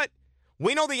tell you what,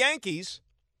 we know the Yankees,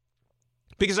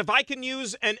 because if I can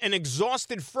use an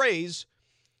exhausted phrase,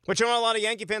 which I know a lot of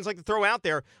Yankee fans like to throw out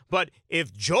there, but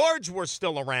if George were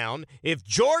still around, if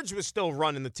George was still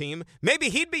running the team, maybe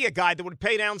he'd be a guy that would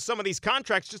pay down some of these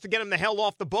contracts just to get him the hell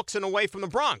off the books and away from the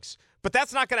Bronx. But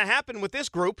that's not going to happen with this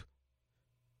group.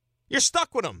 You're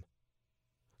stuck with them.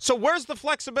 So where's the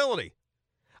flexibility?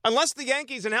 Unless the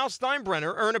Yankees and Hal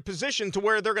Steinbrenner are in a position to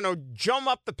where they're going to jump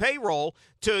up the payroll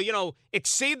to,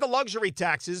 exceed the luxury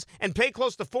taxes and pay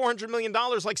close to $400 million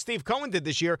like Steve Cohen did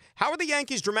this year, how are the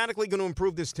Yankees dramatically going to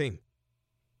improve this team?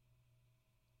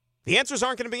 The answers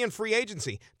aren't going to be in free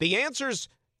agency. The answers,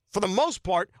 for the most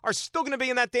part, are still going to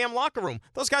be in that damn locker room.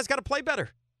 Those guys got to play better.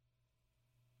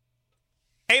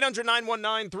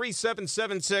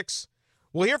 800-919-3776.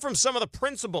 We'll hear from some of the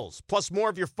principals, plus more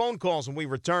of your phone calls when we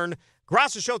return.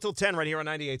 Grasso Show till 10 right here on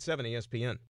 98.7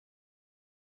 ESPN.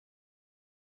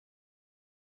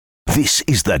 This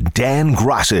is the Dan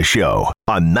Grasso Show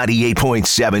on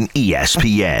 98.7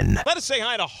 ESPN. Let us say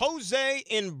hi to Jose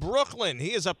in Brooklyn.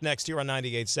 He is up next here on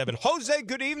 98.7. Jose,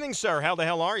 good evening, sir. How the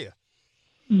hell are you?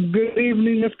 Good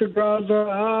evening, Mr. Grasso.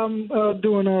 I'm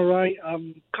doing all right.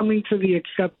 I'm coming to the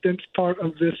acceptance part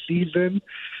of this season.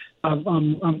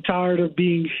 I'm tired of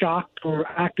being shocked or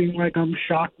acting like I'm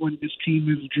shocked when this team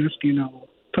is just,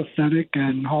 pathetic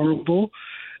and horrible.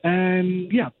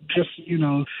 And, yeah, just,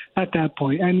 at that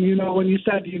point. And, when you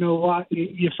said,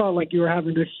 you felt like you were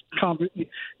having this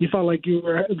you felt like you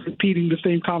were repeating the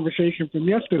same conversation from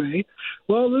yesterday.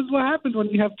 Well, this is what happens when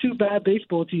you have 2 bad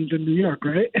baseball teams in New York,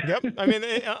 right? Yep. I mean,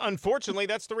 unfortunately,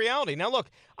 that's the reality. Now, look,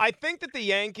 I think that the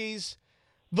Yankees,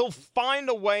 they'll find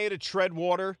a way to tread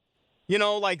water.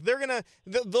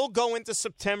 They'll go into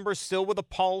September still with a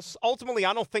pulse. Ultimately,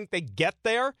 I don't think they get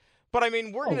there. But, I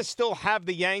mean, we're going to still have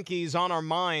the Yankees on our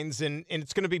minds, and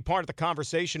it's going to be part of the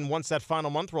conversation once that final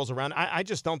month rolls around. I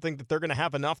just don't think that they're going to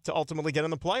have enough to ultimately get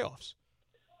in the playoffs.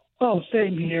 Oh,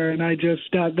 same here, and I just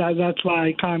that's why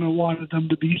I kind of wanted them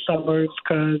to be sellers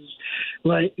because,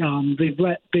 like, they've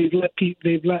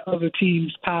let other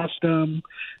teams pass them.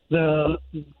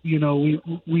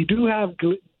 We did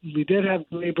have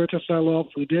Gleyber to sell off.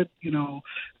 We did,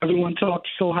 everyone talked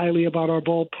so highly about our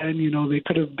bullpen. They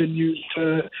could have been used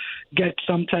to get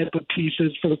some type of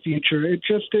pieces for the future. It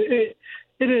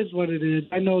is what it is.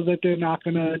 I know that they're not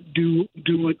going to do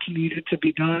what's needed to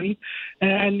be done.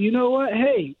 And you know what?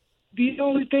 Hey, the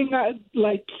only thing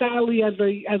sadly, as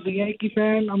a Yankee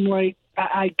fan, I'm like,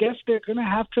 I guess they're going to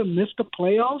have to miss the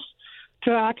playoffs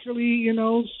to actually,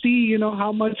 see,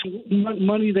 how much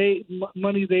money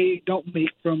they don't make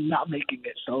from not making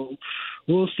it. So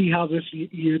we'll see how this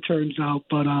year turns out.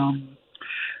 But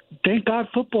thank God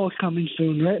football's coming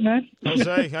soon, right, man?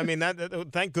 Jose, I mean,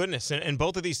 thank goodness. And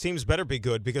both of these teams better be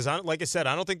good because, like I said,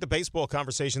 I don't think the baseball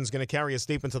conversation is going to carry us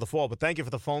deep into the fall. But thank you for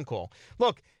the phone call.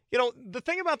 Look, the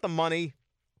thing about the money,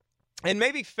 and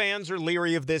maybe fans are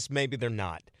leery of this, maybe they're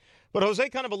not. But Jose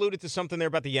kind of alluded to something there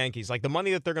about the Yankees, like the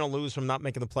money that they're going to lose from not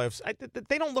making the playoffs.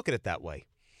 They don't look at it that way.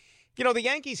 The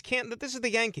Yankees can't. This is the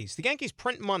Yankees. The Yankees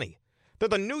print money. They're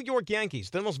the New York Yankees.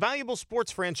 They're the most valuable sports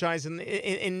franchise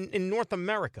in North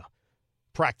America,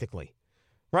 practically,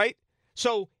 right?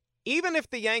 So even if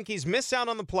the Yankees miss out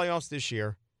on the playoffs this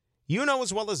year, you know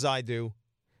as well as I do,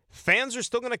 fans are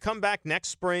still going to come back next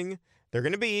spring. They're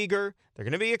going to be eager. They're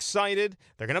going to be excited.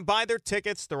 They're going to buy their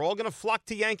tickets. They're all going to flock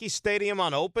to Yankee Stadium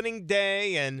on opening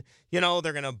day. And, they're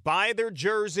going to buy their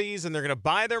jerseys and they're going to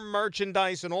buy their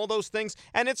merchandise and all those things.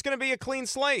 And it's going to be a clean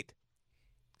slate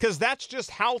because that's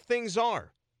just how things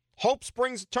are. Hope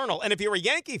springs eternal. And if you're a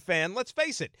Yankee fan, let's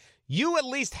face it, you at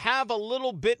least have a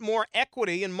little bit more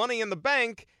equity and money in the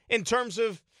bank in terms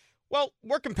of, well,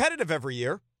 we're competitive every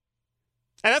year.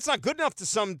 And that's not good enough to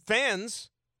some fans.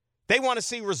 They want to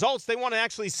see results. They want to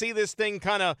actually see this thing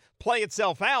kind of play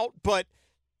itself out, but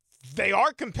they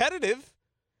are competitive.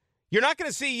 You're not going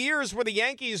to see years where the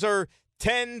Yankees are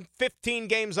 10, 15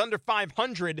 games under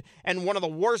 500 and one of the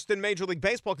worst in Major League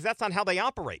Baseball because that's not how they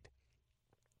operate.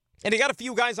 And you got a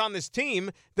few guys on this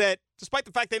team that, despite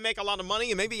the fact they make a lot of money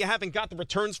and maybe you haven't got the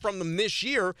returns from them this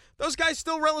year, those guys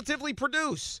still relatively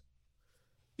produce.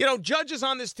 Judge is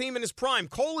on this team in his prime.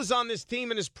 Cole is on this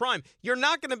team in his prime. You're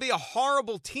not going to be a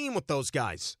horrible team with those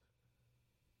guys.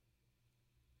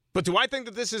 But do I think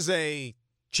that this is a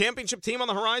championship team on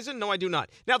the horizon? No, I do not.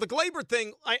 Now, the Gleyber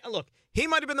thing, look, he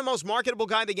might have been the most marketable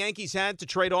guy the Yankees had to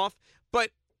trade off,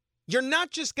 but you're not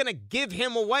just going to give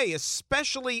him away,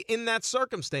 especially in that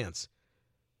circumstance.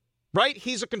 Right?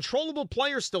 He's a controllable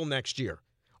player still next year.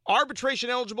 Arbitration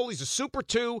eligible. He's a Super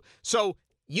 2. So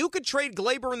you could trade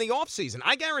Gleyber in the offseason.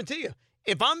 I guarantee you,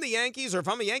 if I'm the Yankees or if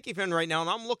I'm a Yankee fan right now and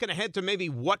I'm looking ahead to maybe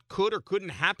what could or couldn't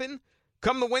happen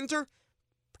come the winter,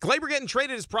 Gleyber getting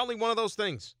traded is probably one of those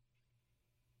things.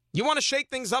 You want to shake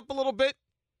things up a little bit,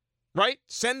 right?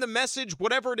 Send a message,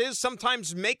 whatever it is.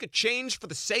 Sometimes make a change for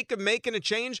the sake of making a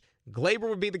change. Gleyber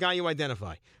would be the guy you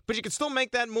identify. But you could still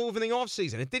make that move in the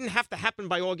offseason. It didn't have to happen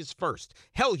by August 1st.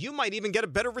 Hell, you might even get a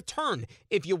better return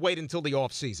if you wait until the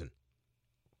offseason.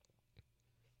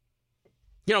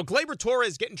 Gleyber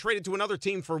Torres getting traded to another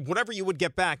team for whatever you would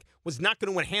get back was not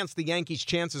going to enhance the Yankees'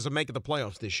 chances of making the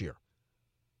playoffs this year.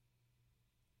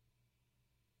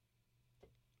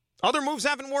 Other moves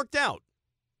haven't worked out.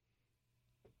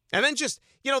 And then just,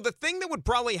 the thing that would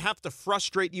probably have to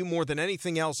frustrate you more than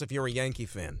anything else if you're a Yankee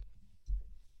fan,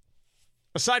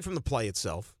 aside from the play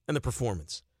itself and the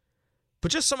performance,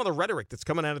 but just some of the rhetoric that's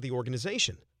coming out of the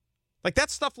organization. Like that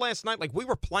stuff last night, like we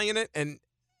were playing it and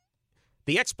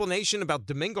the explanation about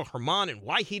Domingo Germán and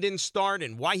why he didn't start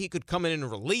and why he could come in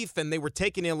relief, and they were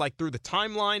taking it like through the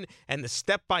timeline and the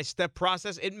step-by-step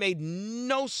process. It made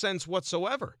no sense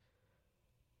whatsoever.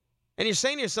 And you're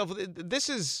saying to yourself, this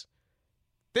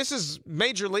is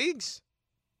major leagues?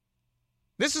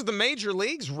 This is the major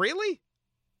leagues? Really?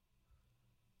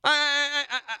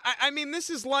 I mean, this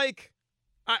is like,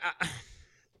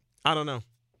 I don't know.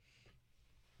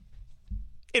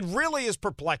 It really is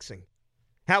perplexing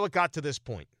how it got to this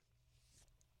point.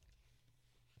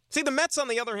 See, the Mets, on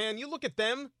the other hand, you look at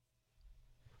them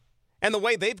and the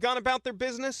way they've gone about their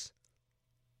business,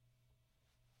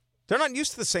 they're not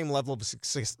used to the same level of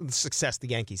success the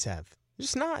Yankees have. They're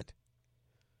just not.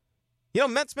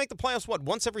 Mets make the playoffs,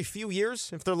 once every few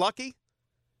years, if they're lucky?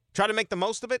 Try to make the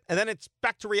most of it, and then it's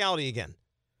back to reality again.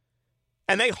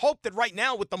 And they hope that right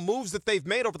now, with the moves that they've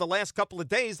made over the last couple of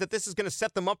days, that this is going to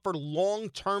set them up for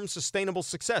long-term sustainable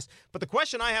success. But the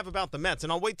question I have about the Mets,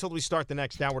 and I'll wait till we start the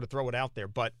next hour to throw it out there,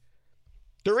 but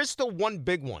there is still one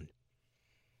big one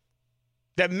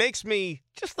that makes me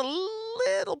just a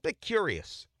little bit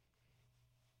curious.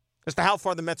 as to how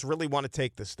far the Mets really want to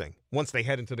take this thing once they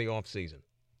head into the offseason.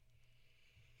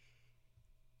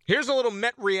 Here's a little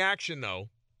Met reaction, though,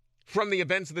 from the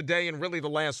events of the day and really the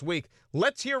last week.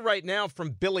 Let's hear right now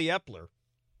from Billy Epler.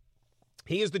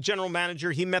 He is the general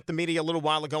manager. He met the media a little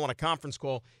while ago on a conference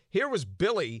call. Here was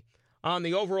Billy on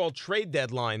the overall trade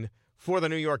deadline for the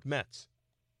New York Mets.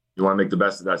 You want to make the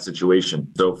best of that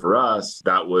situation. So for us,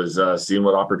 that was seeing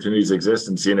what opportunities exist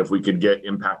and seeing if we could get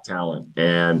impact talent.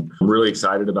 And I'm really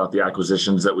excited about the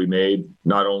acquisitions that we made,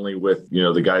 not only with,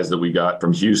 the guys that we got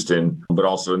from Houston, but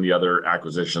also in the other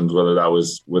acquisitions, whether that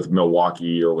was with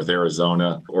Milwaukee or with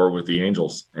Arizona or with the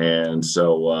Angels. And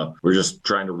so we're just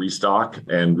trying to restock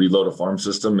and reload a farm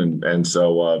system. And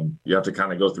so you have to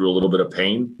kind of go through a little bit of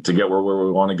pain to get where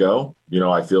we want to go.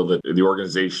 I feel that the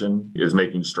organization is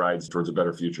making strides towards a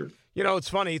better future. It's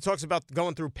funny. He talks about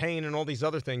going through pain and all these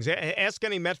other things. Ask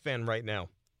any Met fan right now.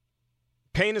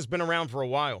 Pain has been around for a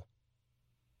while.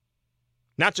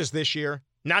 Not just this year,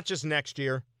 not just next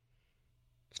year.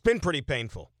 It's been pretty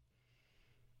painful.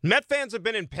 Met fans have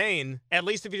been in pain, at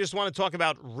least if you just want to talk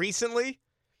about recently,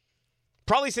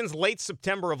 probably since late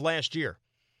September of last year,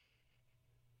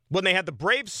 when they had the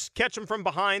Braves catch them from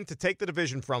behind to take the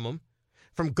division from them,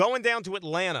 from going down to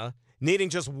Atlanta, needing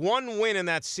just one win in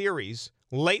that series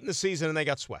late in the season, and they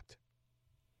got swept.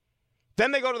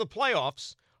 Then they go to the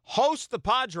playoffs, host the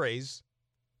Padres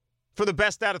for the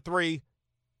best out of three,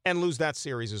 and lose that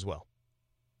series as well.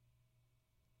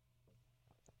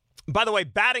 By the way,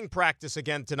 batting practice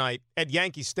again tonight at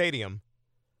Yankee Stadium,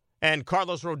 and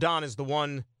Carlos Rodon is the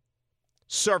one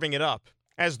serving it up,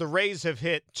 as the Rays have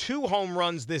hit 2 home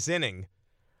runs this inning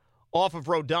off of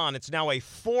Rodon. It's now a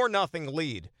 4-0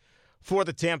 lead for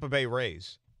the Tampa Bay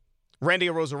Rays. Randy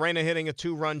Arozarena hitting a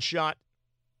 2-run shot.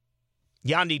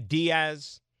 Yandy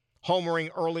Diaz homering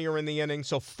earlier in the inning.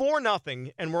 So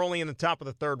 4-0, and we're only in the top of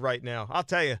the third right now. I'll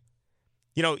tell you,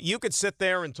 you could sit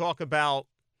there and talk about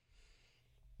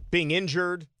being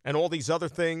injured and all these other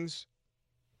things.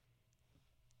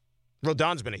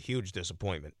 Rodon's been a huge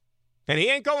disappointment. And he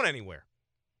ain't going anywhere.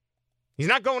 He's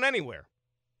not going anywhere.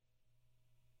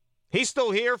 He's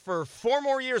still here for 4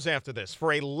 more years after this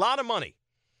for a lot of money.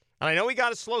 And I know he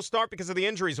got a slow start because of the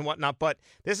injuries and whatnot, but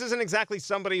this isn't exactly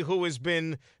somebody who has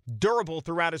been durable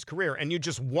throughout his career. And you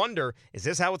just wonder, is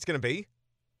this how it's going to be?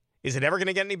 Is it ever going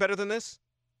to get any better than this?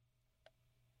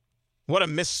 What a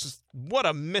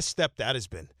misstep that has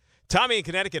been. Tommy in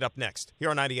Connecticut up next here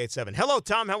on 98.7. Hello,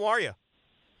 Tom. How are you?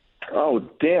 Oh,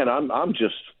 Dan, I'm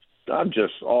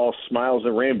just all smiles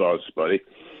and rainbows, buddy.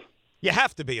 You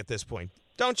have to be at this point,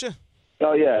 don't you?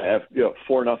 Oh yeah,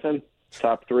 4-0,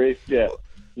 top 3. Yeah,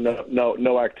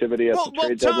 no activity at the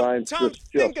trade deadline. Tom,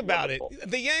 think about it.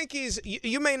 The Yankees.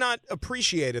 You may not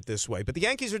appreciate it this way, but the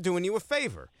Yankees are doing you a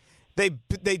favor. They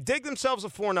dig themselves a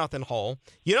 4-0 hole.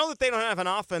 You know that they don't have an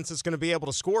offense that's going to be able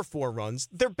to score 4 runs.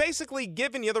 They're basically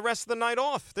giving you the rest of the night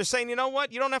off. They're saying, you know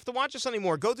what? You don't have to watch us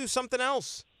anymore. Go do something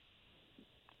else.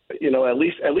 At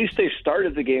least they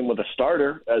started the game with a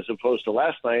starter as opposed to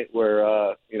last night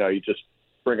where, you just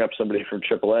bring up somebody from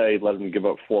AAA, let them give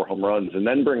up 4 home runs, and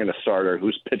then bring in a starter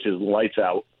whose pitches lights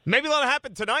out. Maybe that'll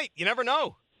happen tonight. You never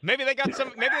know. Maybe they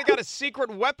got a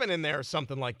secret weapon in there or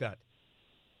something like that.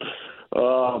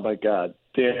 Oh my God,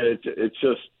 Dan, it's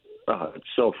just it's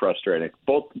so frustrating.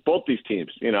 Both these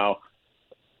teams, I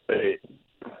don't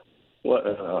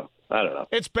know.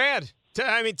 It's bad.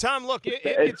 I mean, Tom, look,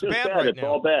 it's bad right now. It's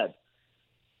all bad.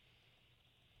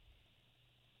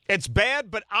 It's bad,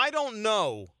 but I don't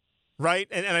know, right?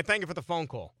 And I thank you for the phone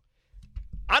call.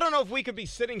 I don't know if we could be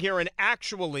sitting here and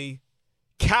actually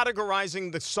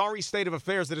categorizing the sorry state of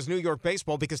affairs that is New York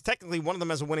baseball, because technically one of them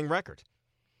has a winning record.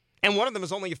 And one of them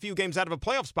is only a few games out of a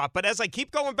playoff spot. But as I keep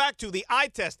going back to the eye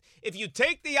test, if you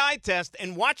take the eye test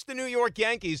and watch the New York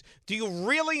Yankees, do you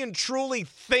really and truly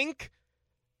think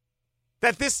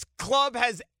that this club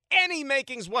has any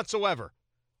makings whatsoever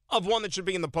of one that should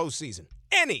be in the postseason?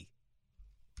 Any.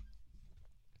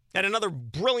 And another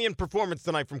brilliant performance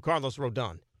tonight from Carlos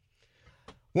Rodon.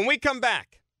 When we come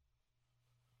back,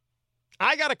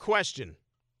 I got a question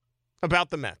about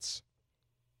the Mets.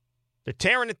 They're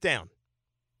tearing it down.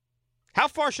 How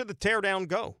far should the teardown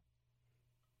go?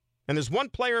 And there's one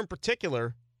player in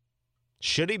particular.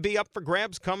 Should he be up for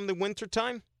grabs come the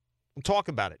wintertime? We'll talk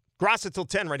about it. Graca till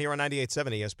 10 right here on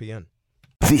 98.7 ESPN.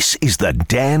 This is the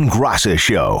Dan Graca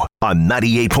Show on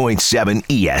 98.7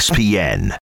 ESPN.